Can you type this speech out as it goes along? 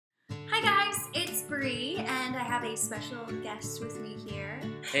Bree, and I have a special guest with me here.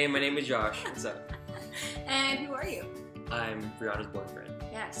 Hey, my name is Josh. What's up? And who are you? I'm Brianna's boyfriend.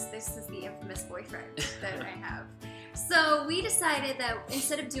 Yes, this is the infamous boyfriend that I have. So we decided that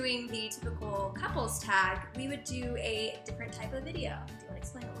instead of doing the typical couples tag, we would do a different type of video. Do you want to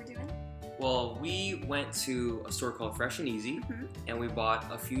explain what we're doing? Well, we went to a store called Fresh and Easy, and we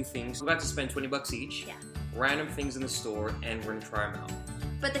bought a few things. We got to spend 20 bucks each. Yeah. Random things in the store, and we're gonna try them out.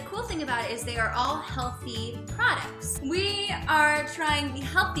 But the cool thing about it is they are all healthy products. We are trying the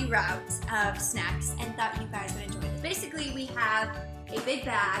healthy route of snacks and thought you guys would enjoy this. Basically, we have a big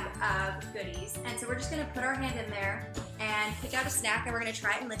bag of goodies, and so we're just gonna put our hand in there and pick out a snack, and we're gonna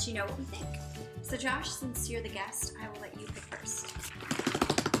try it and let you know what we think. So Josh, since you're the guest, I will let you pick first.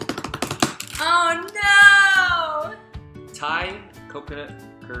 Oh no! Thai coconut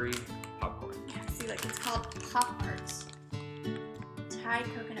curry popcorn. Yeah, see, like it's called Pop Arts. Thai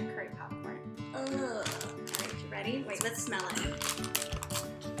coconut curry popcorn. Ugh. Alright, you ready? Wait, let's smell it.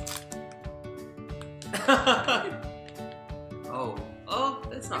 Oh,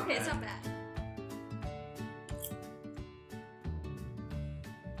 that's not okay, bad. it's not bad.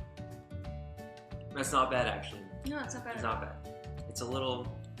 That's not bad, actually. No, it's not bad It's at all. not bad. It's a little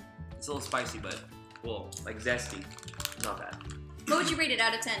spicy, but well, like zesty. Not bad. What would you rate it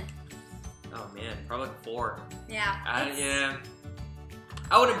out of 10? Oh man, probably like 4. Yeah. Yeah.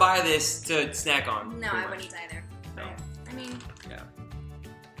 I wouldn't buy this to snack on. No, pretty I much. wouldn't either. No. I mean, Yeah.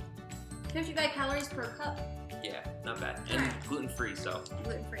 55 calories per cup. Yeah, not bad. And Alright. gluten-free, so.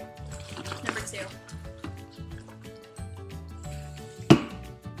 Gluten-free. Number 2.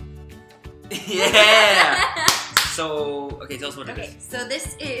 Yeah! So, okay, tell us what it Okay, is. so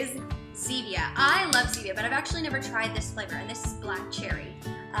this is Zevia. I love Zevia, but I've actually never tried this flavor, and this is black cherry.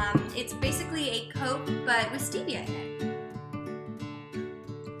 It's basically a Coke, but with stevia in it.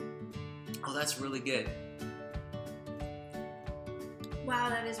 Oh, that's really good. Wow,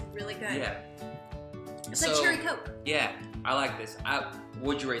 that is really good. Yeah. It's like cherry Coke. Yeah, I like this.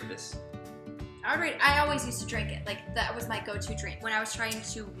 Would you rate this? I always used to drink it. Like, that was my go-to drink. When I was trying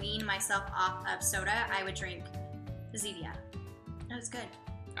to wean myself off of soda, I would drink Zevia. That was good.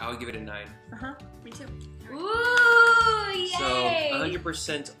 I would give it a 9. Uh-huh, me too. Ooh, yay! So,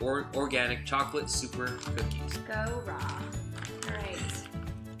 100% organic chocolate super cookies. Go raw. All right,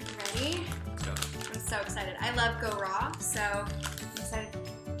 ready? Let's go. I'm so excited. I love Go Raw, so I'm excited.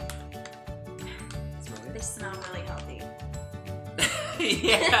 Smell They smell really healthy.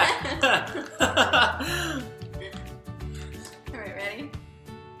 Yeah. All right, ready?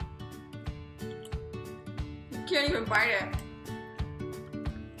 You can't even bite it.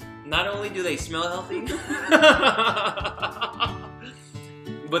 Not only do they smell healthy,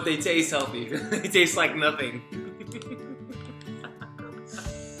 but they taste healthy. They taste like nothing.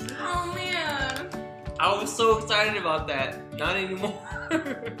 Oh man. I was so excited about that. Not anymore.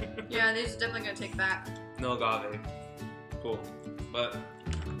 Yeah, these are definitely gonna take back. No agave. Cool. But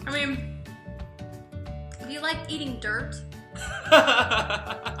I mean, if you like eating dirt,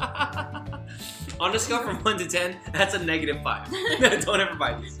 on a scale from 1 to 10, that's a -5. Don't ever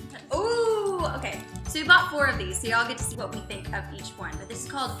buy these. ooh, okay. So we bought 4 of these, so y'all get to see what we think of each one. But this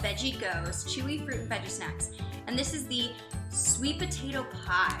is called Veggie Goes, chewy fruit and veggie snacks. And this is the sweet potato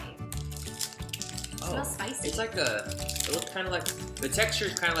pie. It smells spicy. It's like it looks kind of like, the texture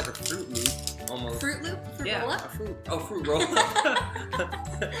is kind of like a Fruit Loop, almost. Fruit Loop? Fruit Yeah, roll-up? fruit roll.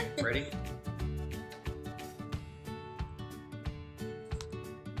 Ready?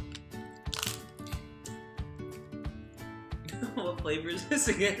 What flavor is this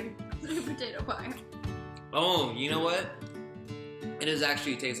again? Sweet potato pie. Oh, you know what? It does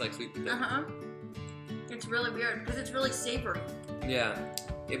actually taste like sweet potato. Uh-huh. It's really weird, because it's really savory. Yeah,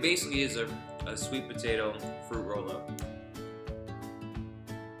 it basically is a sweet potato fruit roll-up.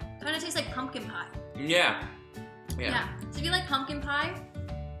 Kind of tastes like pumpkin pie. Yeah. Yeah. So if you like pumpkin pie,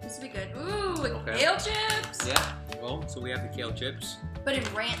 this would be good. Ooh, with Okay. kale chips! Yeah. Well, so we have the kale chips. But in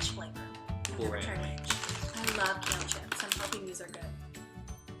ranch flavor. Cool ranch. Try ranch. I love kale chips. I'm hoping these are good.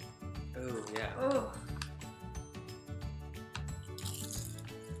 Oh, yeah. Oh.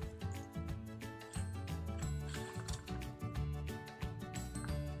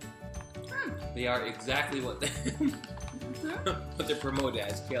 They are exactly what what they're promoted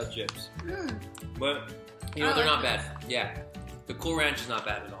as, kale chips. But, you know, I they're like not bad. Yeah. The Cool Ranch is not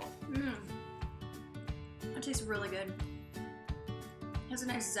bad at all. That tastes really good. It has a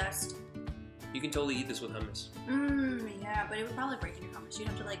nice zest. You can totally eat this with hummus. Yeah, but it would probably break in your hummus. You'd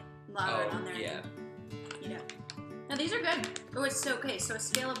have to like lather it on there. Yeah. Yeah. Now these are good. Oh, it's okay. So a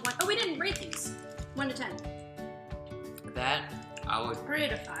scale of 1. Oh, we didn't rate these. 1 to 10. That, I would rate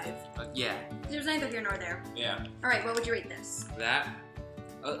it a 5. Yeah. There's neither here nor there. Yeah. All right, what would you rate this? That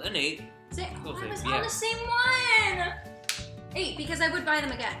an 8. Oh, I was on the same one. 8 because I would buy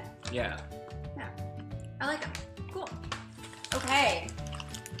them again. Yeah. Yeah. I like them. Cool. Okay.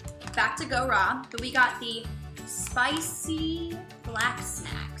 Back to Go Raw, but we got the spicy black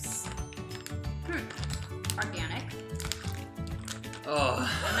snacks. Organic.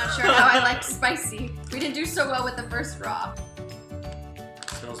 Oh. I'm not sure how I like spicy. We didn't do so well with the first raw.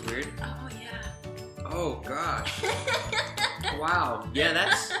 Smells weird. Oh yeah. Oh gosh. Wow. Yeah,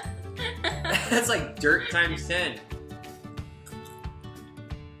 that's like dirt times 10.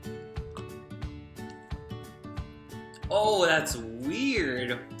 Oh, that's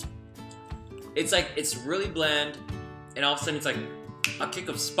weird. It's like, it's really bland, and all of a sudden it's like a kick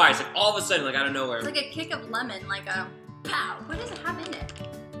of spice. Like all of a sudden, like out of nowhere. It's like a kick of lemon, like a pow. What does it have in it?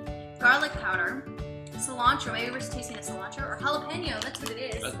 Garlic powder, cilantro. Maybe we're just tasting a cilantro or jalapeno. That's what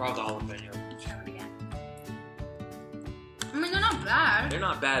it is. That's probably jalapeno. Let's try one again. I mean, they're not bad. They're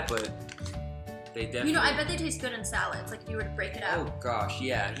not bad, but they definitely. You know, I bet they taste good in salads. Like if you were to break it up. Oh gosh,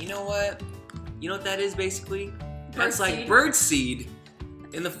 yeah. You know what? You know what that is basically? That's Bird like seed. bird seed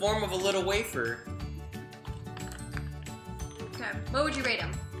in the form of a little wafer. Okay, what would you rate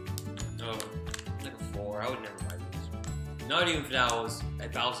them? Oh, like a 4. I would never buy these. Not even if I was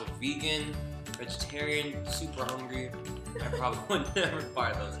a vegan, vegetarian, super hungry. I probably would never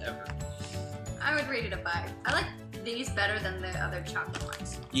buy those ever. I would rate it a 5. I like these better than the other chocolate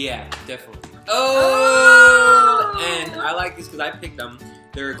ones. Yeah, definitely. Oh! And I like these because I picked them.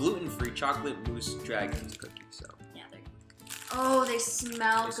 They're gluten-free chocolate mousse dragons cookies. So yeah, they're. Oh, they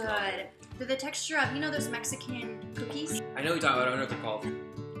smell They good. smell good. They're the texture of, you know, those Mexican cookies. I know you're talking about. I don't know what they're called.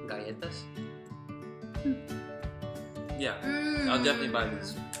 Galletas. Yeah, I'll definitely buy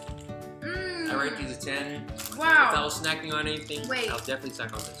these. I rate these a 10. Wow. If I was snacking on anything, Wait. I'll definitely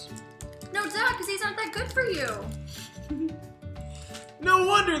snack on this. No, duh, because these aren't that good for you. No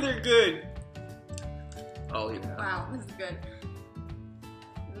wonder they're good. Oh yeah. Wow, this is good.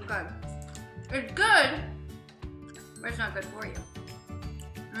 It's good. It's good, but it's not good for you.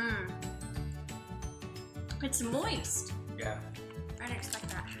 It's moist. Yeah. I didn't expect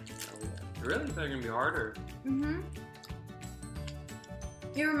that. Oh, yeah. I really thought they were gonna be harder.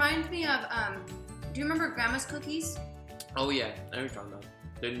 It reminds me of, do you remember Grandma's cookies? Oh yeah, I know what you're talking about.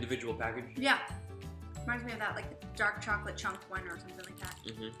 The individual package. Yeah. Reminds me of that, like the dark chocolate chunk one or something like that.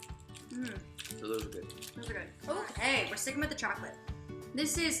 So those are good. Those are good. Okay, we're sticking with the chocolate.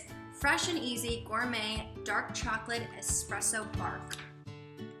 This is Fresh and Easy Gourmet Dark Chocolate Espresso Bark.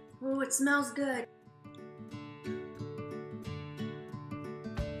 Ooh, it smells good.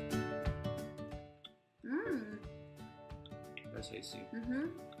 That's tasty.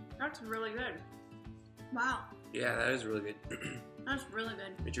 That's really good. Wow. Yeah, that is really good. That's really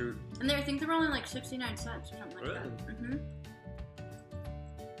good. Did you? And I think they were only like 69 cents or something like Really? that.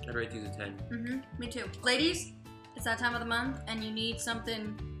 I'd rate these a 10. Me too. Ladies, it's that time of the month and you need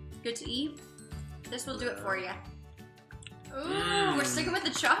something good to eat. This will do it for you. Ooh, we're sticking with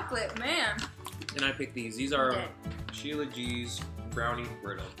the chocolate, man. And I picked these. These are Sheila G's Brownie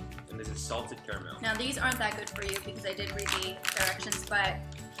Brittle. And this is salted caramel. Now these aren't that good for you because I did read the directions, but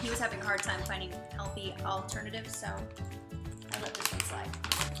he was having a hard time finding healthy alternatives, so I let this one slide.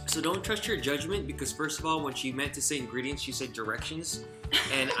 So don't trust your judgment because first of all, when she meant to say ingredients, she said directions.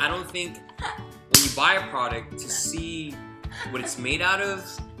 And I don't think when you buy a product to see what it's made out of,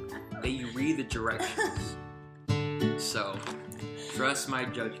 that you read the directions. So trust my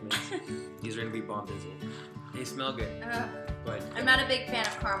judgment. These are gonna be bombizzle. They smell good, but I'm not a big fan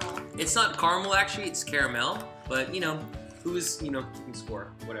of caramel. it's not caramel actually, it's caramel. But you know, who's keeping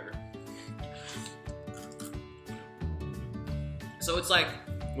score, whatever. So it's like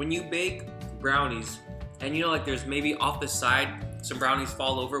when you bake brownies, and you know, like there's maybe off the side some brownies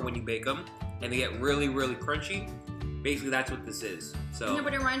fall over when you bake them, and they get really, really crunchy. Basically, that's what this is. So. Yeah,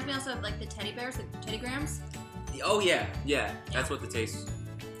 but it reminds me also of like the teddy bears, the Teddy Grahams. Oh yeah, yeah. That's what the taste is.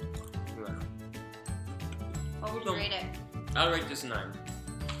 What would you rate it? I'll rate this a 9.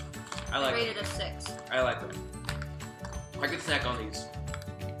 I like rated a 6. I like them. I could snack on these.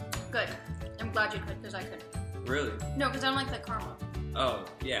 Good. I'm glad you could, because I couldn't. Really? No, because I don't like the caramel. Oh,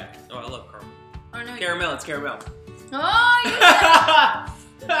 yeah. Oh, I love caramel. Oh, no, Caramel, it's caramel. Oh, you did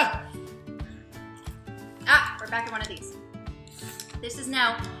it! We're back at one of these. This is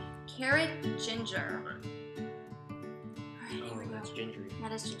now carrot ginger. Alright, here we go. That's gingery.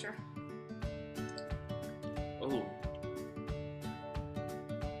 That is ginger. Oh.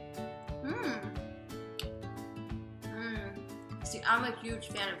 See, I'm a huge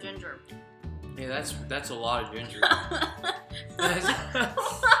fan of ginger. Yeah, that's a lot of ginger.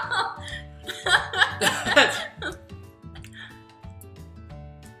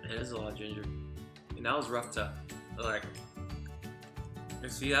 It is a lot of ginger. And that was rough to, like,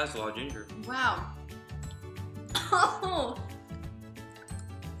 see, that's a lot of ginger. Wow. Oh.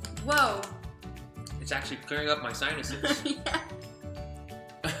 Whoa. It's actually clearing up my sinuses. Yeah.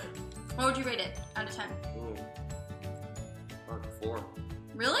 What would you rate it out of 10? Ooh. Or 4.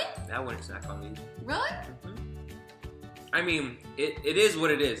 Really? That wouldn't snack on these. Really? I mean, it is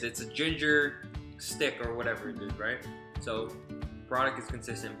what it is. It's a ginger stick or whatever it is, right? So, product is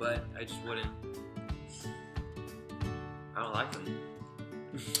consistent, but I just wouldn't. I don't like them.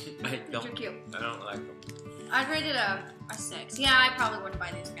 I don't. They're cute. I don't like them. I'd rate it a 6. Yeah, I probably wouldn't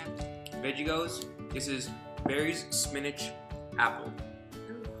buy these again. Veggie Goes. This is berries, spinach, apple.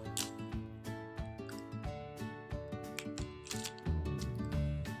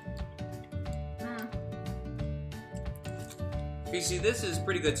 You see, this is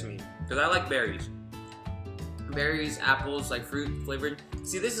pretty good to me because I like berries. Berries, apples, like fruit flavored.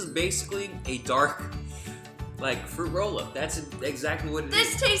 See, this is basically a dark, like, fruit roll-up. That's exactly what it is.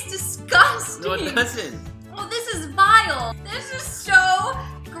 This tastes disgusting. No, it doesn't. Oh, this is vile. This is so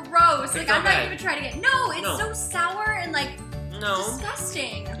gross. Like, I'm not bad. even trying to get. No, it's so sour and like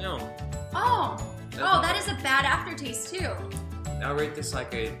disgusting. No. Oh, that is a bad aftertaste too. I'll rate this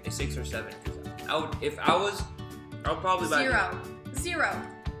like a 6 or 7. I would probably buy 0.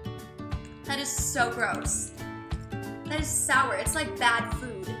 That is so gross. That is sour. It's like bad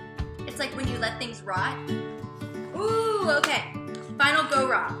food. It's like when you let things rot. Ooh, okay. Final go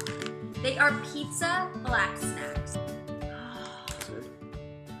raw. They are pizza black snacks.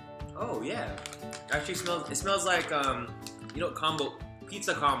 Oh yeah. Actually it smells like you know,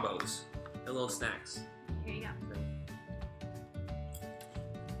 pizza combos. The little snacks. Here you go.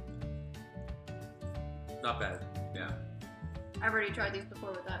 Not bad. Yeah. I've already tried these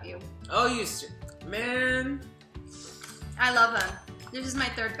before without you. Oh, man. I love them. This is my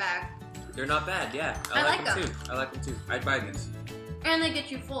 3rd bag. They're not bad, yeah. I like them too. I like them too. I'd buy these. And they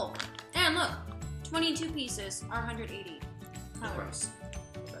get you full. And look, 22 pieces are 180 calories.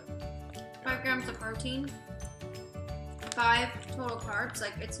 5 grams of protein. 5 total carbs.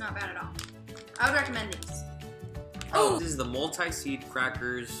 Like, it's not bad at all. I would recommend these. Oh, this is the multi-seed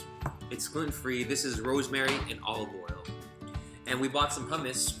crackers. It's gluten-free. This is rosemary and olive oil. And we bought some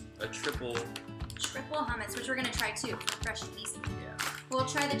hummus, a triple hummus, which we're gonna try too, fresh and easy. Yeah. We'll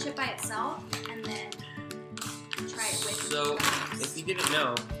try the chip by itself, and then try it with. So, if you didn't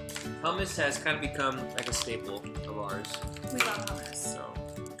know, hummus has kind of become like a staple of ours. We love hummus. So,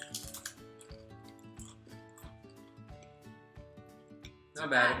 not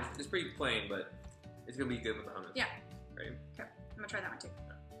bad. It's pretty plain, but it's gonna be good with the hummus. Yeah. Right? Okay, I'm gonna try that one too.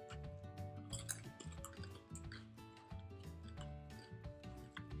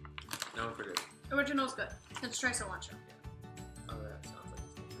 That one's pretty good. Original's good. Let's try cilantro. Oh, that sounds like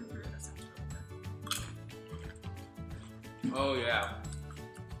it's really good. That sounds really good. Oh yeah,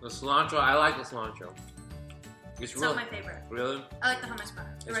 the cilantro. I like the cilantro. It's not my favorite. Really? I like the hummus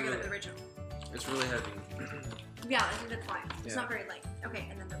better. The original. It's really heavy. Yeah, I think that's fine. It's not very light. Okay,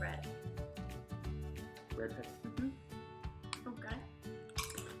 and then the red. Red pepper. Oh, got it.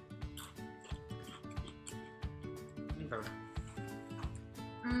 Okay.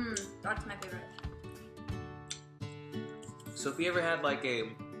 That's my favorite. So if you ever had like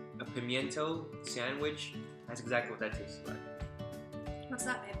a pimiento sandwich, that's exactly what that tastes like. What's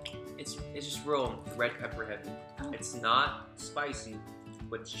that, babe? It's just real red pepper heavy. Oh. It's not spicy,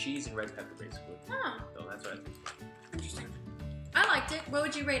 but it's cheese and red pepper basically. Oh. So that's what it tastes like. Interesting. I liked it. What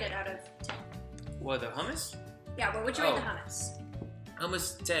would you rate it out of 10? What, the hummus? Yeah, what would you rate the hummus?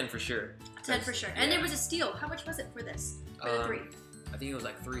 Hummus 10 for sure. 10 for sure. And it was a steal. How much was it for this? For the 3? I think it was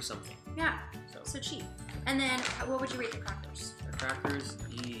like 3 something. Yeah. So cheap. And then what would you rate the crackers? The crackers,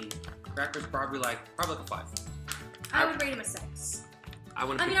 crackers probably like a 5. I would rate them a 6. I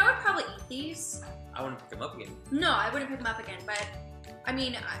would probably eat these. I wouldn't pick them up again. No, I wouldn't pick them up again, but I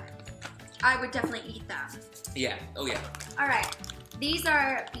mean, I would definitely eat them. Yeah. Oh yeah. All right. These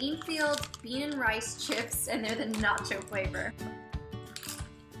are Beanfield bean and rice chips, and they're the nacho flavor.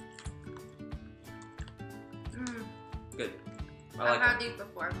 Good. I've had these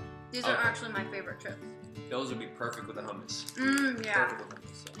before. These are actually my favorite chips. Those would be perfect with the hummus. Yeah. Perfect with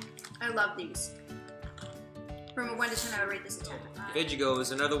hummus, so. I love these. From a 1 to 10, I would rate this a 10. Veggie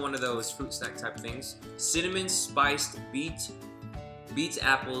Goes, another one of those fruit snack type things. Cinnamon spiced beets,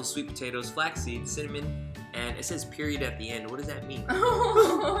 apples, sweet potatoes, flaxseed, cinnamon, and it says period at the end. What does that mean?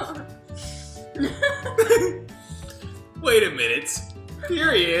 Wait a minute.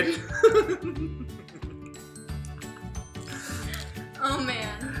 Period.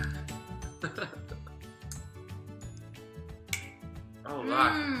 Oh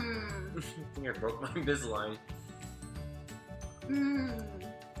god. I think I broke my Invisalign.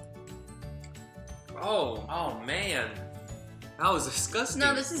 Oh man. That was disgusting.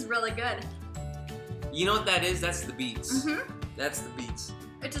 No, this is really good. You know what that is? That's the beets. Mm-hmm. That's the beets.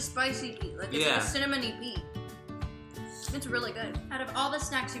 It's a spicy beet. Like, it's like a cinnamony beet. It's really good. Out of all the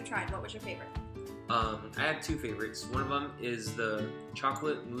snacks you've tried, what was your favorite? I have two favorites. One of them is the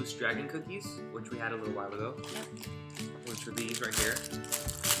chocolate mousse dragon cookies, which we had a little while ago. Yep. Which are these right here.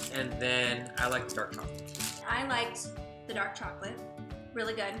 And then I like the dark chocolate. I liked the dark chocolate.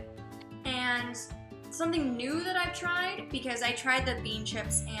 Really good. And something new that I've tried, because I tried the bean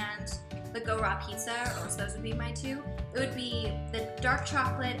chips and the Go Raw pizza, or else those would be my two. It would be the dark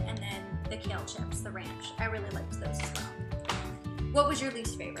chocolate and then the kale chips, the ranch. I really liked those as well. What was your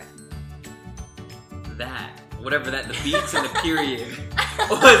least favorite? That, whatever that, the beets and the period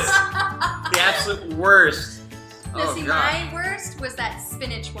was the absolute worst. No, see, my worst was that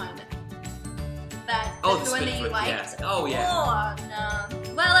spinach one. The one that you liked. Yeah. Oh yeah. Oh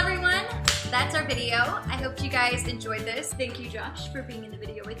no. Well, everyone, that's our video. I hope you guys enjoyed this. Thank you, Josh, for being in the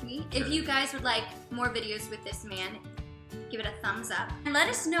video with me. If you guys would like more videos with this man, give it a thumbs up. And let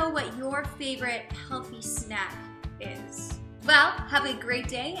us know what your favorite healthy snack is. Well, have a great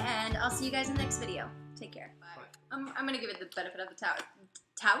day, and I'll see you guys in the next video. Take care. Bye. I'm going to give it the benefit of the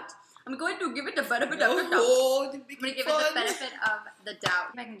tout. I'm going to give it the benefit of the doubt. I'm going to give it the benefit of the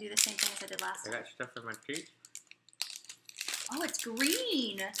doubt. If I can do the same thing as I did last time. I got stuff for my teeth. Oh, it's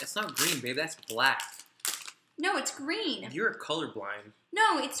green. That's not green, babe. That's black. No, it's green. You're colorblind.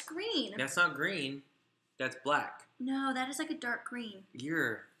 No, it's green. That's not green. That's black. No, that is like a dark green.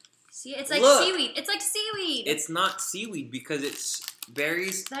 You're... See, it's like seaweed. It's like seaweed. It's not seaweed because it's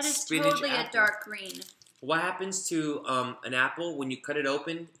berries, that is spinach, totally apple. a dark green. What happens to an apple when you cut it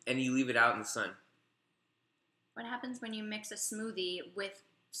open and you leave it out in the sun? What happens when you mix a smoothie with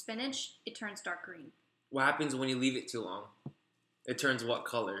spinach? It turns dark green. What happens when you leave it too long? It turns what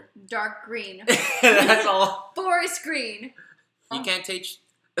color? Dark green. That's all. Forest green. You can't taste...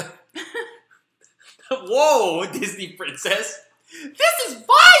 Whoa, Disney princess. This is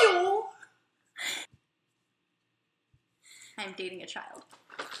vile! I'm dating a child.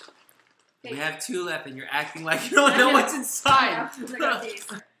 We have two left and you're acting like you don't know what's inside. Look at these.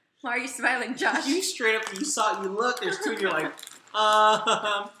 Why are you smiling, Josh? You straight up, you look, there's two and you're like,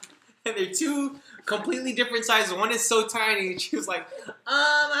 and they're two completely different sizes. One is so tiny and she was like,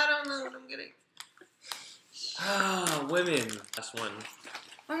 I don't know what I'm getting. Women. That's one.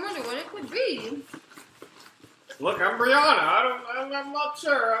 I wonder what it could be. Look, I'm Brianna. I'm not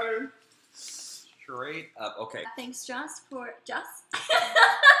sure. Straight up. Okay. Thanks, Josh,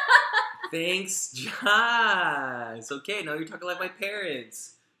 Thanks, Josh. Okay, now you're talking like my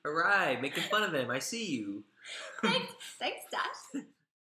parents. All right, making fun of them. I see you. Thanks, Josh.